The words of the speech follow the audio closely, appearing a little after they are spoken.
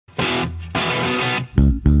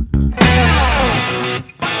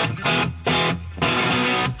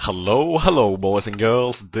Hello, hello, boys and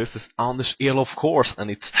girls. This is ImAnderZEL, of course, and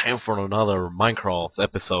it's time for another Minecraft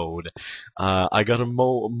episode. I got a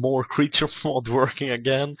more creature mod working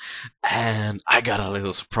again, and I got a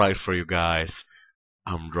little surprise for you guys.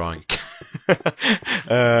 I'm drunk.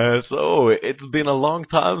 So it's been a long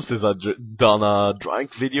time since I've done a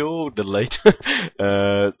drunk video.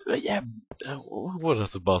 Yeah, what was I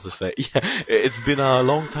supposed to say? Yeah, it's been a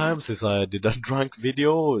long time since I did a drunk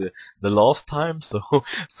video the last time. So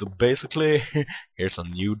basically, here's a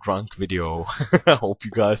new drunk video. I hope you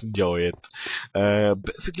guys enjoy it.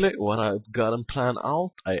 Basically, what I've got in plan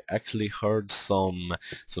out, I actually heard some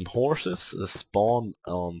horses spawn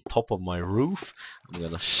on top of my roof. I'm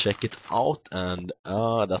gonna check it out, and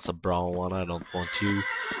that's a brown one. I don't want you.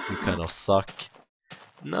 You kind of suck.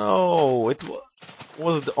 No,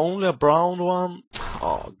 was it only a brown one?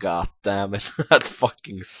 Oh, god damn it. That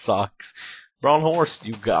fucking sucks. Brown horse,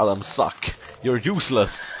 you goddamn suck. You're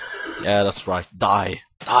useless. Yeah, that's right. Die.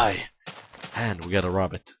 Die. And we got a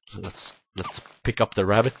rabbit. Let's pick up the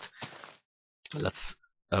rabbit.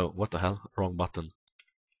 Oh, what the hell? Wrong button.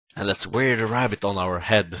 And let's wear the rabbit on our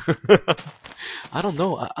head. I don't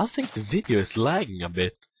know. I think the video is lagging a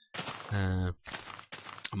bit. I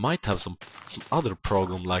might have some other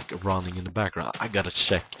program like running in the background. I gotta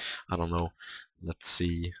check. I don't know. Let's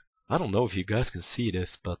see. I don't know if you guys can see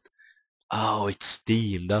this, but oh, it's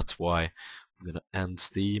Steam. That's why. I'm gonna end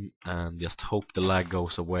Steam and just hope the lag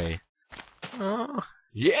goes away.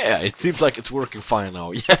 Yeah, it seems like it's working fine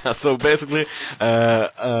now. Yeah, so basically,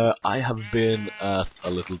 I have been at a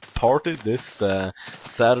little party this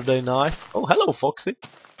Saturday night. Oh, hello, Foxy.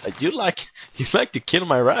 You like to kill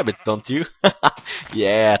my rabbit, don't you?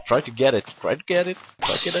 Yeah, try to get it. Try to get it.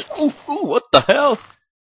 Try to get it. Ooh, what the hell?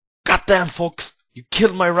 Goddamn fox! You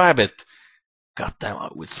killed my rabbit. Goddamn, I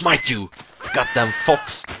will smite you. Goddamn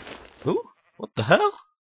fox. Who? What the hell?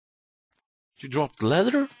 You dropped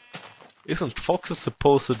leather? Isn't foxes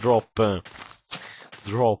supposed to drop bread?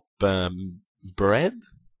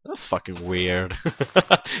 That's fucking weird.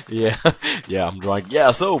 Yeah, I'm drunk.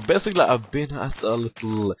 Yeah, so basically I've been at a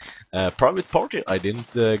little private party. I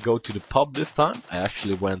didn't go to the pub this time. I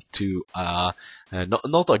actually went to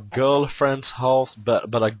not a girlfriend's house, but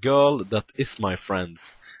a girl that is my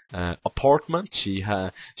friend's apartment. She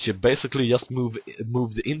basically just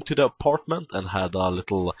moved into the apartment and had a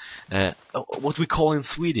little what we call in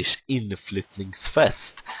Swedish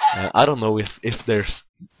inflyttningsfest. I don't know if there's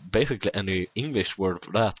basically any English word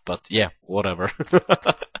for that, but yeah, whatever.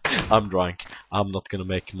 I'm drunk. I'm not gonna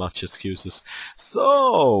make much excuses.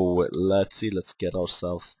 So let's see. Let's get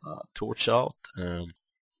ourselves a torch out.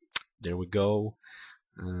 There we go.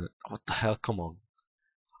 What the hell? Come on.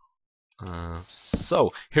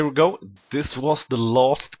 So here we go. This was the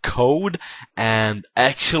last code, and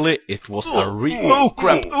actually it was a oh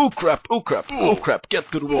crap! Oh crap! Oh crap! Oh crap!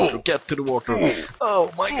 Get to the water! Get to the water!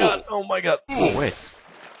 Oh my god! Oh my god! Oh wait.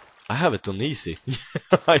 I have it on easy.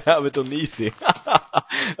 I have it on easy.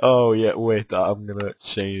 Oh yeah, wait, I'm gonna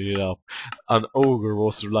change it up. An ogre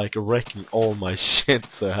was like wrecking all my shit,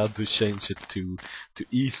 so I had to change it to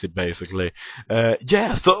easy basically.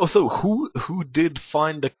 Yeah, so who did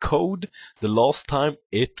find the code the last time?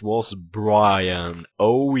 It was Brian.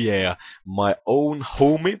 Oh yeah, my own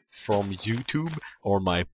homie from YouTube, or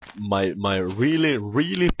my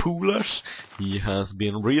really poolers. He has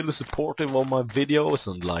been really supportive of my videos,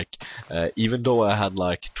 and like even though I had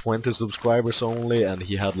like 20 subscribers only, and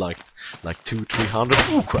he had like 200-300.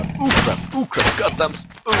 Oh crap! Oh crap! Oh crap! Goddamn!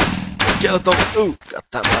 Oh, skeleton! Oh,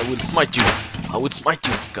 goddamn! I will smite you! I will smite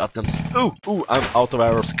you! Goddamn! Oh, I'm out of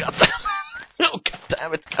arrows! Goddamn! Oh,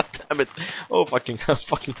 goddamn it! Goddamn it! Oh, fucking hell!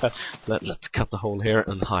 Let's cut the hole here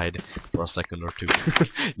and hide for a second or two.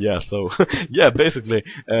 Yeah. So yeah, basically,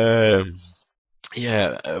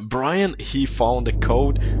 yeah, Brian, he found the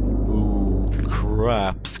code. Ooh,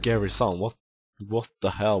 crap! Scary sound. What the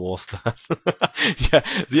hell was that?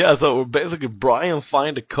 yeah. So basically, Brian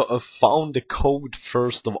found the code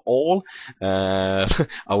first of all. I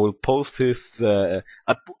will post his. I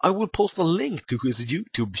will post a link to his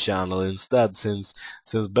YouTube channel instead, since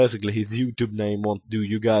basically his YouTube name won't do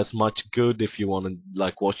you guys much good. If you want to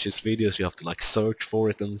like watch his videos, you have to like search for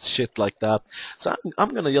it and shit like that. So I'm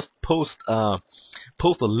gonna just post a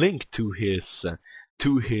link to his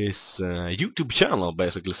YouTube channel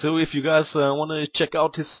basically. So if you guys want to check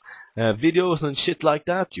out his videos and shit like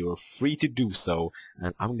that, you're free to do so.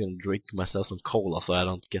 And I'm gonna drink myself some cola so I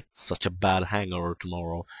don't get such a bad hangover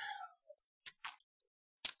tomorrow.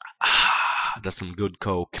 That's some good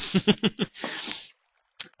coke.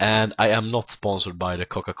 And I am not sponsored by the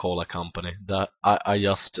Coca-Cola company. That I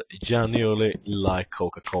just genuinely like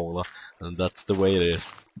Coca-Cola, and that's the way it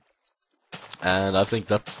is. And I think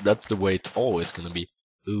that's the way it's always gonna be.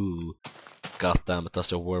 Ooh, god damn it,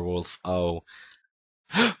 that's a werewolf. Oh,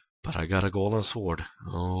 but I got a golden sword.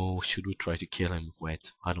 Oh, should we try to kill him?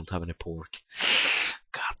 Wait, I don't have any pork.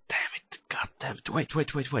 God damn it, god damn it.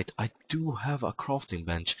 Wait. I do have a crafting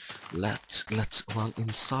bench. Let's run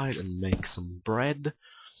inside and make some bread.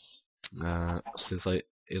 Since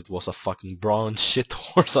it was a fucking brown shit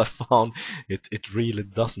horse I found, it really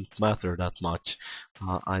doesn't matter that much.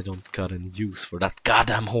 I don't got any use for that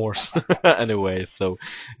goddamn horse. Anyway, so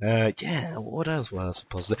yeah, what else was I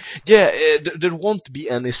supposed to say? Yeah, there won't be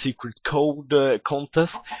any secret code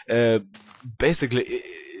contest. Basically,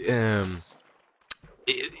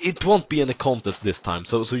 it won't be any contest this time,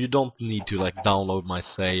 so you don't need to like download my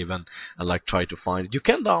save and like try to find it. You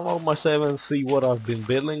can download my save and see what I've been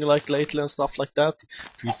building like lately and stuff like that.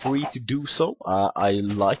 Feel free to do so. I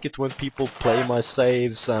like it when people play my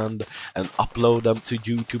saves and upload them to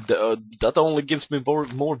YouTube. That only gives me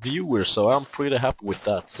more viewers, so I'm pretty happy with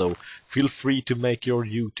that. So feel free to make your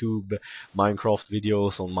YouTube Minecraft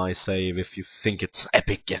videos on my save if you think it's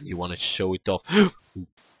epic and you want to show it off.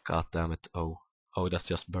 God damn it! Oh, that's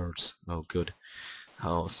just birds. Oh, good.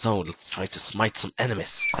 Oh, so let's try to smite some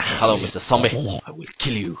enemies. Hello, Mr. Zombie. I will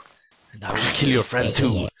kill you. And I will kill your friend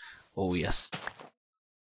too. Oh, yes.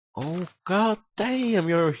 Oh, god damn,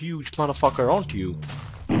 you're a huge motherfucker, aren't you?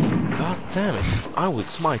 God damn it. I will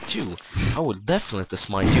smite you. I will definitely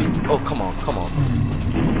smite you. Oh, come on.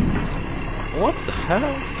 What the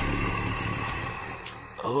hell?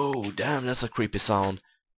 Oh, damn, that's a creepy sound.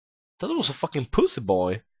 That was a fucking pussy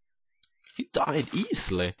boy. He died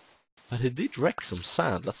easily, but he did wreck some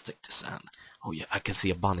sand. Let's take the sand. Oh yeah, I can see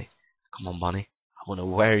a bunny. Come on, bunny. I wanna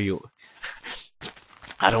wear you.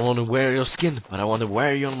 I don't wanna wear your skin, but I wanna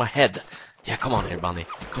wear you on my head. Yeah, come on here, bunny.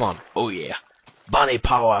 Come on. Oh yeah. Bunny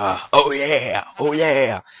power. Oh yeah.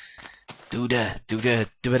 Do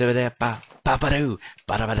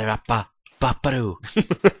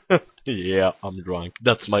yeah, I'm drunk.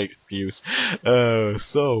 That's my excuse.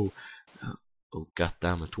 Oh,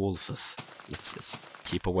 goddammit, wolves. Let's just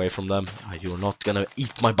keep away from them. You're not gonna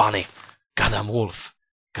eat my bunny. Goddamn wolf.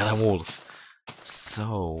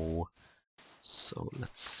 So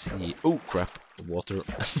let's see. Oh, crap. The water.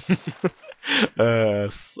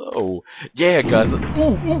 Yeah, guys.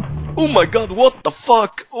 Oh my god, what the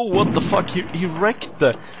fuck? Oh, what the fuck? He wrecked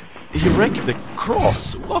the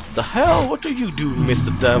cross. What the hell? What are you doing,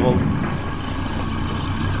 Mr. Devil?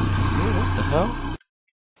 Oh, what the hell?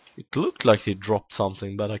 It looked like he dropped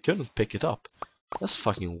something, but I couldn't pick it up. That's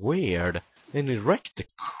fucking weird. And he wrecked the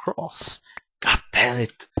cross. God damn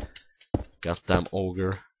it. Goddamn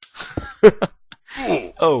ogre.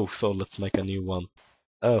 Oh, so let's make a new one.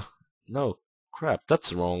 Oh, no. Crap,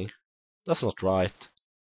 that's wrong. That's not right.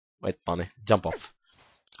 Wait, bunny, jump off.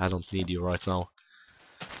 I don't need you right now.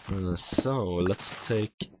 So, let's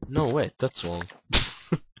take... No, wait, that's wrong.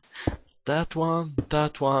 that one,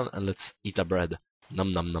 and let's eat a bread.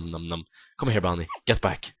 Num. Come here, bunny. Get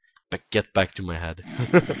back. Get back to my head.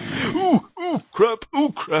 Ooh, crap.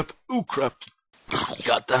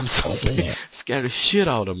 Goddamn zombie. Scare the shit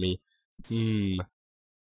out of me.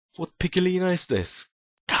 What Piccolina is this?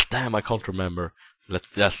 Goddamn, I can't remember. That's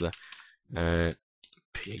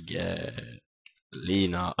Piggelina.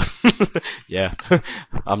 Yeah,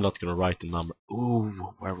 I'm not gonna write the number.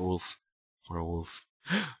 Ooh, werewolf.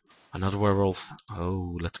 Another werewolf.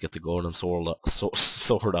 Oh, let's get the golden sword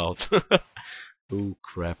out. Ooh,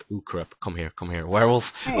 crap. Come here.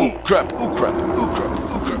 Werewolf. Ooh, crap. Come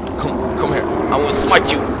here. I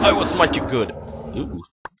will smite you good. Ooh,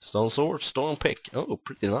 stone sword, stone pick. Oh,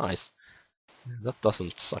 pretty nice. That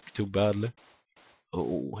doesn't suck too badly.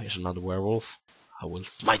 Oh, here's another werewolf. I will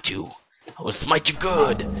smite you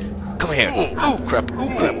good. Come here. Oh crap.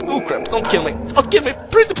 Don't kill me.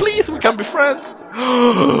 Pretty please, we can be friends.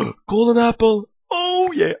 Golden apple.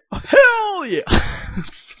 Oh yeah. Hell yeah.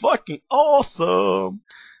 It's fucking awesome.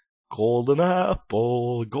 Golden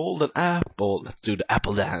apple. Let's do the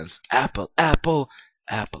apple dance. Apple.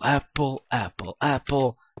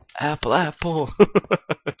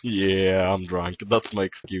 Yeah, I'm drunk. That's my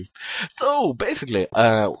excuse. So, basically,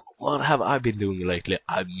 what have I been doing lately?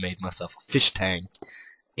 I've made myself a fish tank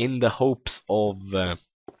in the hopes of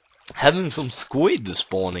having some squid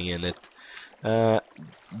spawning in it.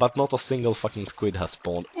 But not a single fucking squid has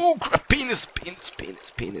spawned. Ooh, crap, penis.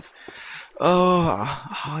 Oh,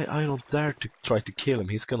 I don't dare to try to kill him.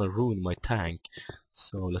 He's gonna ruin my tank.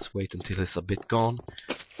 So let's wait until he's a bit gone.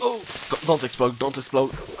 Oh, don't explode, don't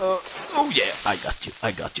explode. Oh yeah, I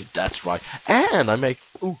got you, that's right. And I make,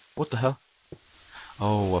 oh, what the hell?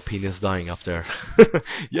 Oh, a penis dying up there.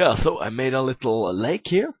 Yeah, so I made a little lake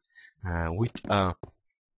here, with,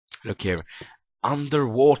 look here,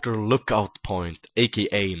 underwater lookout point,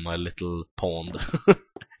 aka my little pond.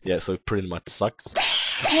 Yeah, so it pretty much sucks.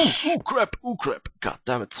 Ooh, crap, god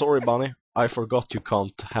damn it, sorry Bunny. I forgot you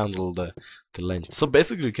can't handle the length. So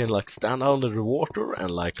basically you can like stand under the water and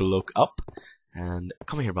like look up. And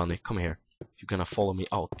come here Bunny, come here. You're gonna follow me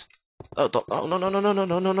out. Oh, don't, oh no no no no no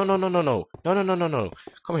no no no no no no no no no no no no.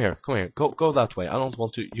 Come here, go that way. I don't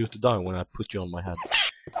want you to die when I put you on my head.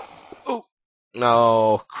 Oh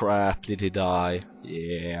no, crap, did he die?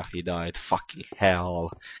 Yeah, he died. Fucking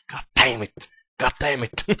hell. God damn it. God damn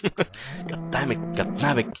it. God damn it. God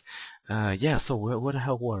damn it. Yeah, so where the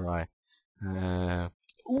hell were I?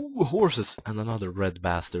 Ooh, horses and another red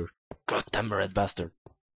bastard. God damn red bastard.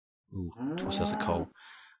 Ooh, it was just a cow.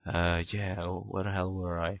 Yeah, where the hell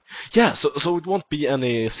were I? Yeah, so it won't be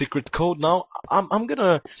any secret code now. I'm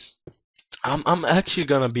actually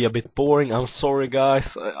gonna be a bit boring. I'm sorry,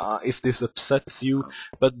 guys, if this upsets you,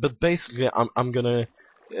 but basically, I'm gonna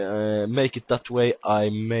make it that way. I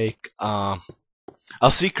make a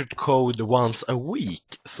secret code once a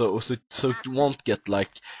week, so it won't get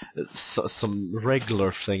like some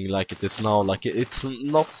regular thing like it is now. Like it's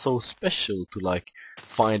not so special to like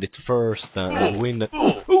find it first and win it.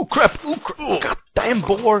 Oh crap! Oh crap!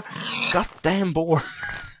 Goddamn boar!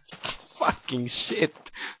 Fucking shit!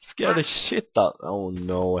 Scare the shit out. Oh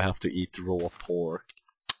no! I have to eat raw pork.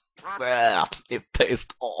 Ah, it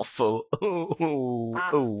tastes awful.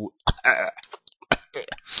 Oh.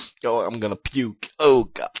 Oh, I'm gonna puke. Oh,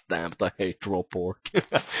 goddamn it, I hate raw pork.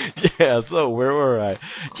 Yeah, so where were I?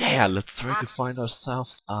 Yeah, let's try to find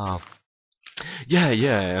ourselves. I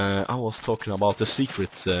was talking about the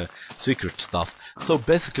secret stuff. So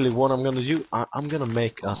basically, what I'm gonna do, I'm gonna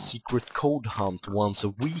make a secret code hunt once a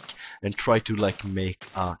week and try to like make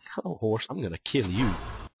a. Hello, horse. I'm gonna kill you.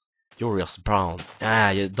 You're just brown.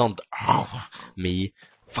 Ah, you don't. Oh, me.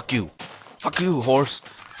 Fuck you. Fuck you, horse.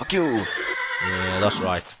 Fuck you. Yeah, that's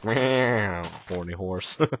right. Horny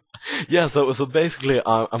horse. Yeah, so basically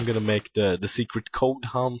I'm gonna make the secret code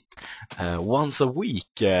hunt once a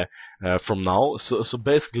week from now. So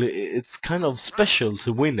basically it's kind of special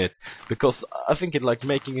to win it, because I think it like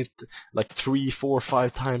making it like 3, 4,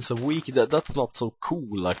 5 times a week, that's not so cool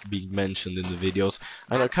like being mentioned in the videos.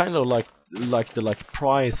 And I kind of like the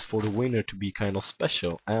prize for the winner to be kind of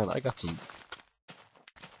special. And I got some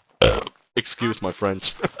excuse my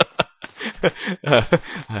French. I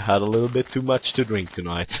had a little bit too much to drink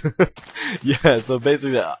tonight. Yeah, so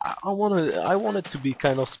basically, I want it to be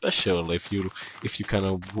kind of special if you kind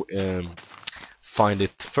of find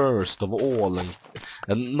it first of all, and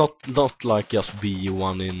not like just be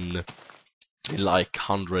one in like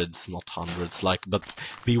hundreds, not hundreds, like, but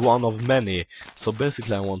be one of many. So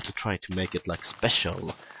basically, I want to try to make it like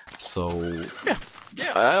special. So yeah,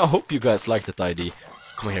 I hope you guys like that idea.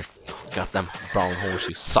 Come here, goddamn brown horse,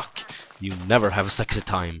 you suck. You never have a sexy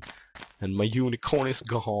time. And my unicorn is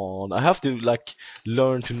gone. I have to like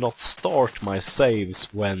learn to not start my saves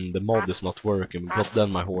when the mod is not working, because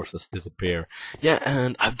then my horses disappear. Yeah,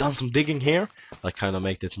 and I've done some digging here. I kind of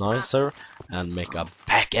make it nicer and make a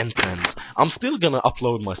back entrance. I'm still gonna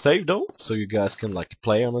upload my save though, so you guys can like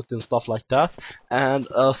play on it and stuff like that. And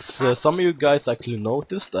as some of you guys actually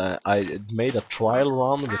noticed, I made a trial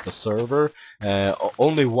run with the server.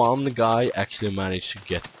 Only one guy actually managed to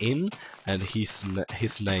get in, and his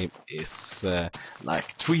name is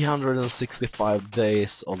like 365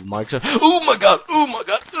 days of Minecraft. Oh my god!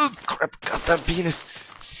 Oh crap! Goddamn penis!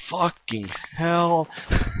 Fucking hell!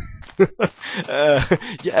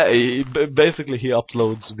 Yeah, basically he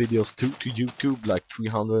uploads videos to YouTube, like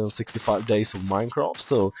 365 days of Minecraft,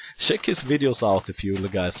 so check his videos out if you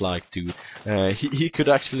guys like to. He could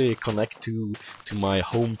actually connect to my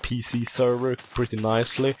home PC server pretty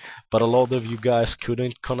nicely, but a lot of you guys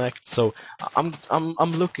couldn't connect, so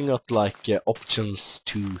I'm looking at like options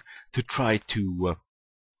to try to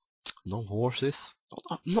no horses.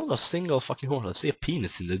 Not a single fucking horse. I see a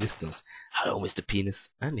penis in the distance. Hello, Mr. Penis.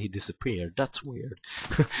 And he disappeared. That's weird.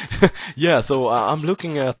 Yeah, so I'm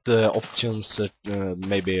looking at the options,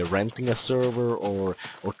 maybe renting a server or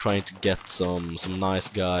trying to get some nice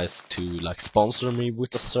guys to like sponsor me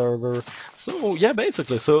with a server. So yeah,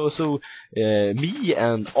 basically, so me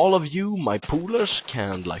and all of you, my poolers,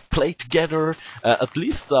 can like play together at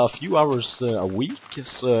least a few hours a week.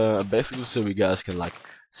 Basically, so you guys can like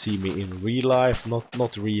see me in real life,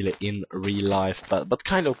 not really in real life, but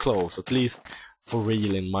kind of close, at least for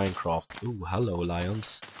real in Minecraft. Ooh, hello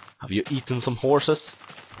lions. Have you eaten some horses?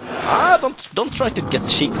 Ah, don't try to get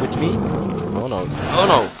cheek with me. Oh no, oh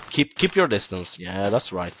no, keep your distance. Yeah,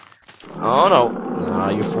 that's right. Oh no, ah,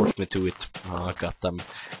 you forced me to it. Ah, got them,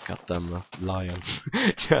 lion.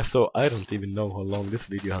 Yeah, so I don't even know how long this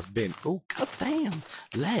video has been. Oh, goddamn,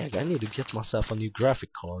 lag! I need to get myself a new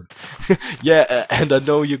graphic card. Yeah, and I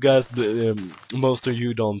know you guys, most of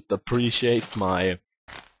you don't appreciate my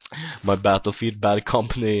Battlefield Bad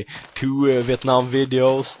Company 2 Vietnam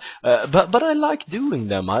videos, but I like doing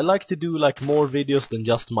them. I like to do like more videos than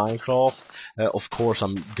just Minecraft. Of course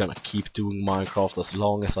I'm gonna keep doing Minecraft as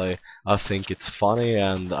long as I think it's funny,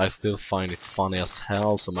 and I still find it funny as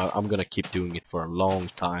hell, so I'm gonna keep doing it for a long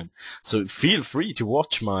time. So feel free to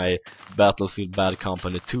watch my Battlefield Bad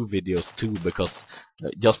Company 2 videos too, because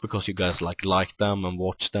just because you guys like them and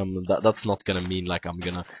watch them, that's not gonna mean like I'm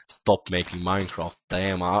gonna stop making Minecraft.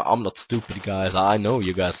 Damn, I'm not stupid, guys. I know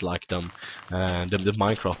you guys like them, the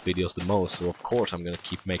Minecraft videos the most, so of course I'm gonna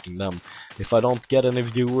keep making them. If I don't get any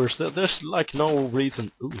viewers, there's like no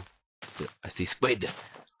reason. Ooh, I see squid.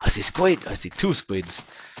 I see squid. I see two squids.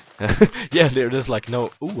 Yeah, there's like no.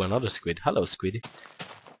 Ooh, another squid. Hello, squid.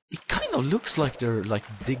 It kind of looks like they're like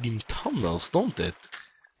digging tunnels, don't it?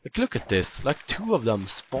 Like, look at this. Like, two of them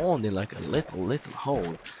spawned in like a little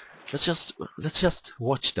hole. Let's just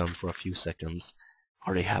watch them for a few seconds.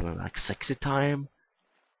 Are they having like sexy time?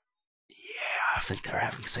 Yeah, I think they're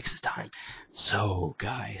having sexy time. So,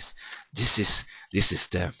 guys, this is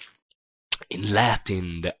the, in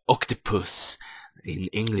Latin, the octopus. In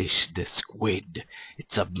English, the squid.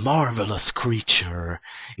 It's a marvelous creature.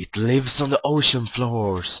 It lives on the ocean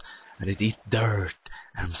floors, and it eats dirt,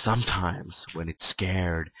 and sometimes, when it's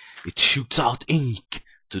scared, it shoots out ink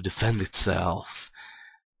to defend itself.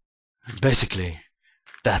 Basically,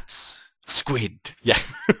 that's Squid. Yeah,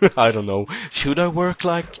 I don't know. Should I work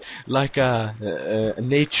like a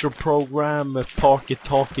nature program, a talky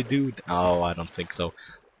dude? Oh, I don't think so.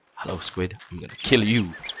 Hello, Squid. I'm gonna kill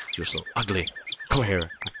you. You're so ugly. Come here.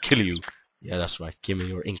 I'll kill you. Yeah, that's right. Give me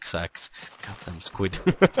your ink sacks. Goddamn Squid.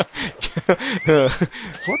 What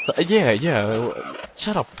the? Yeah.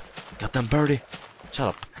 Shut up. Goddamn birdie. Shut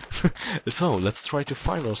up. So, let's try to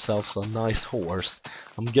find ourselves a nice horse.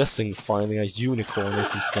 I'm guessing finding a unicorn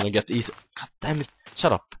isn't gonna get easy. God damn it.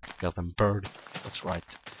 Shut up. Goddamn bird. That's right.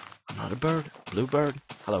 Another bird. Bluebird.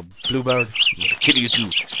 Hello, bluebird. I'm gonna kill you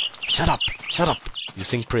too. Shut up. Shut up. You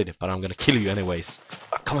sing pretty, but I'm gonna kill you anyways.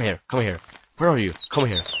 Come here. Where are you? Come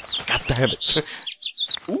here. God damn it.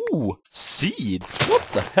 Ooh, seeds. What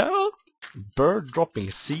the hell? Bird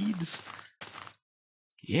dropping seeds.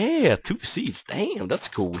 Yeah, 2 seeds. Damn, that's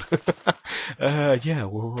cool.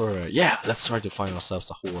 Yeah, let's try to find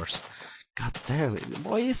ourselves a horse. God damn it.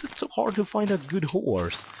 Why is it so hard to find a good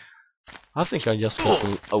horse? I think I just got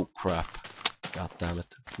to... Oh, crap. God damn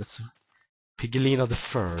it. Let's... Piggelina the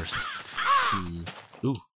first.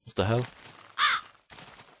 Ooh, what the hell?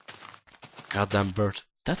 Goddamn bird.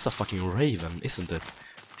 That's a fucking raven, isn't it?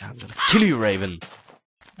 Yeah, I'm gonna kill you, raven!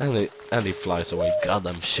 And he flies away.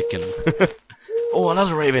 Goddamn chicken. Oh,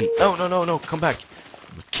 another raven! No, come back!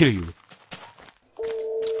 I'm gonna kill you.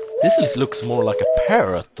 This looks more like a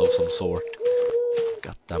parrot of some sort.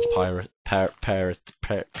 Goddamn parrot,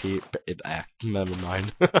 never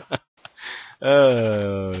mind.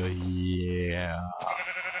 Yeah.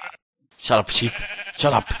 Shut up, sheep.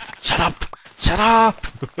 Shut up.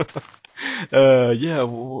 Yeah,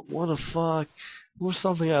 what the fuck? Or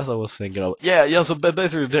something else I was thinking of. Yeah, so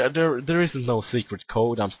basically there isn't no secret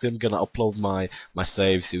code. I'm still gonna upload my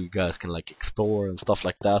saves so you guys can like explore and stuff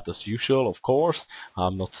like that as usual, of course.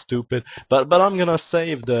 I'm not stupid. But I'm gonna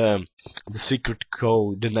save the secret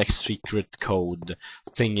code, the next secret code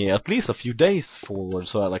thingy at least a few days forward,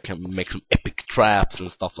 so that I can make some epic traps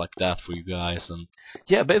and stuff like that for you guys, and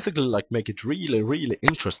yeah, basically like make it really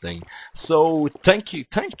interesting. So thank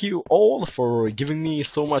you all for giving me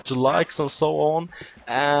so much likes and so on,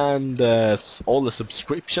 and all the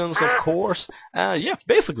subscriptions, of course. Yeah,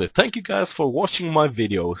 basically thank you guys for watching my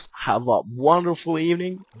videos. Have a wonderful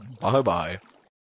evening. Bye bye.